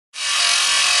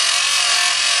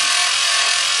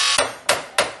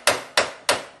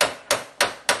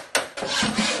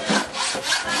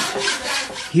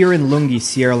Here in Lungi,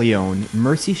 Sierra Leone,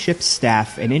 Mercy Ship's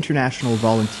staff and international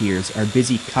volunteers are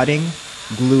busy cutting,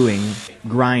 gluing,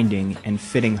 grinding, and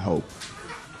fitting hope.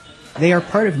 They are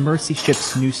part of Mercy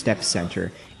Ship's New Step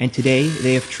Center, and today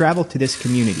they have traveled to this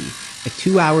community, a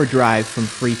 2-hour drive from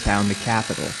Freetown, the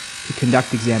capital, to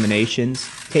conduct examinations,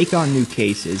 take on new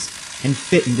cases, and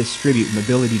fit and distribute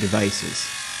mobility devices.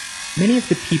 Many of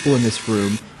the people in this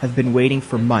room have been waiting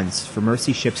for months for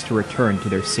Mercy Ships to return to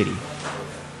their city.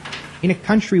 In a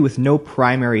country with no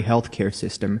primary healthcare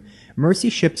system, Mercy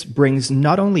Ships brings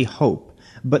not only hope,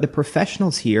 but the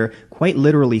professionals here quite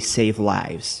literally save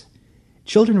lives.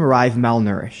 Children arrive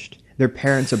malnourished, their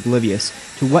parents oblivious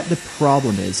to what the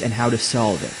problem is and how to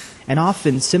solve it, and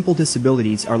often simple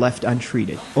disabilities are left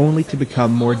untreated, only to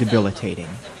become more debilitating.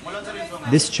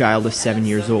 This child is 7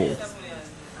 years old.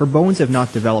 Her bones have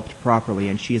not developed properly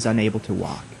and she is unable to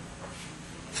walk.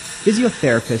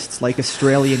 Physiotherapists like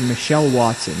Australian Michelle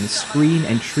Watson screen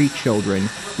and treat children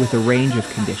with a range of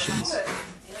conditions.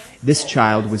 This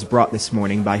child was brought this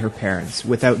morning by her parents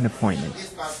without an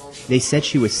appointment. They said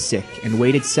she was sick and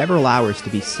waited several hours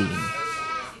to be seen.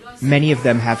 Many of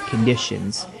them have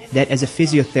conditions that as a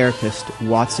physiotherapist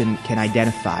Watson can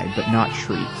identify but not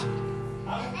treat.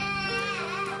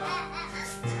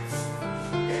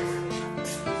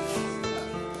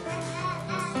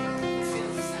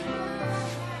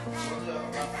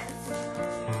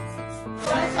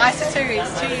 Isa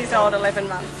is 2 years old, 11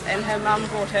 months, and her mum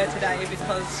brought her today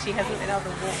because she hasn't been able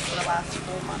to walk for the last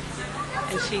 4 months.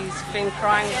 And she's been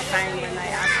crying with pain when they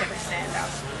asked her to stand up.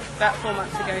 About 4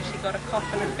 months ago she got a cough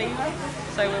and a fever,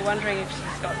 so we're wondering if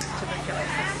she's got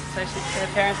tuberculosis. So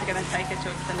her parents are going to take her to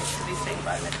a clinic to be seen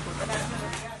by a medical doctor.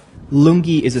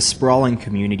 Lungi is a sprawling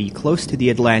community close to the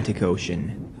Atlantic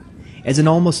Ocean. As in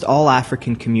almost all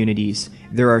African communities,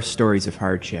 there are stories of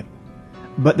hardship.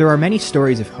 But there are many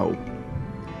stories of hope.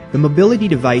 The mobility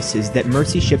devices that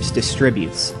Mercy Ships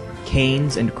distributes,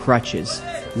 canes and crutches,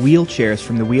 wheelchairs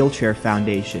from the Wheelchair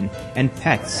Foundation, and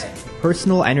PETs,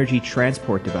 personal energy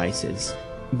transport devices,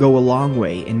 go a long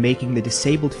way in making the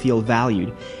disabled feel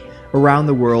valued. Around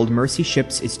the world, Mercy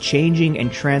Ships is changing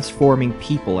and transforming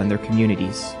people and their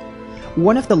communities.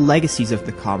 One of the legacies of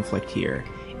the conflict here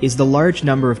is the large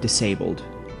number of disabled,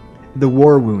 the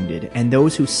war wounded, and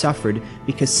those who suffered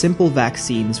because simple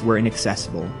vaccines were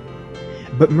inaccessible.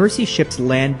 But Mercy Ships'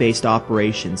 land-based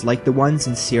operations, like the ones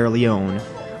in Sierra Leone,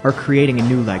 are creating a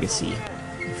new legacy: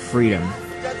 freedom.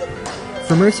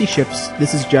 For Mercy Ships,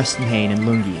 this is Justin Hain in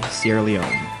Lungi, Sierra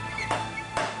Leone.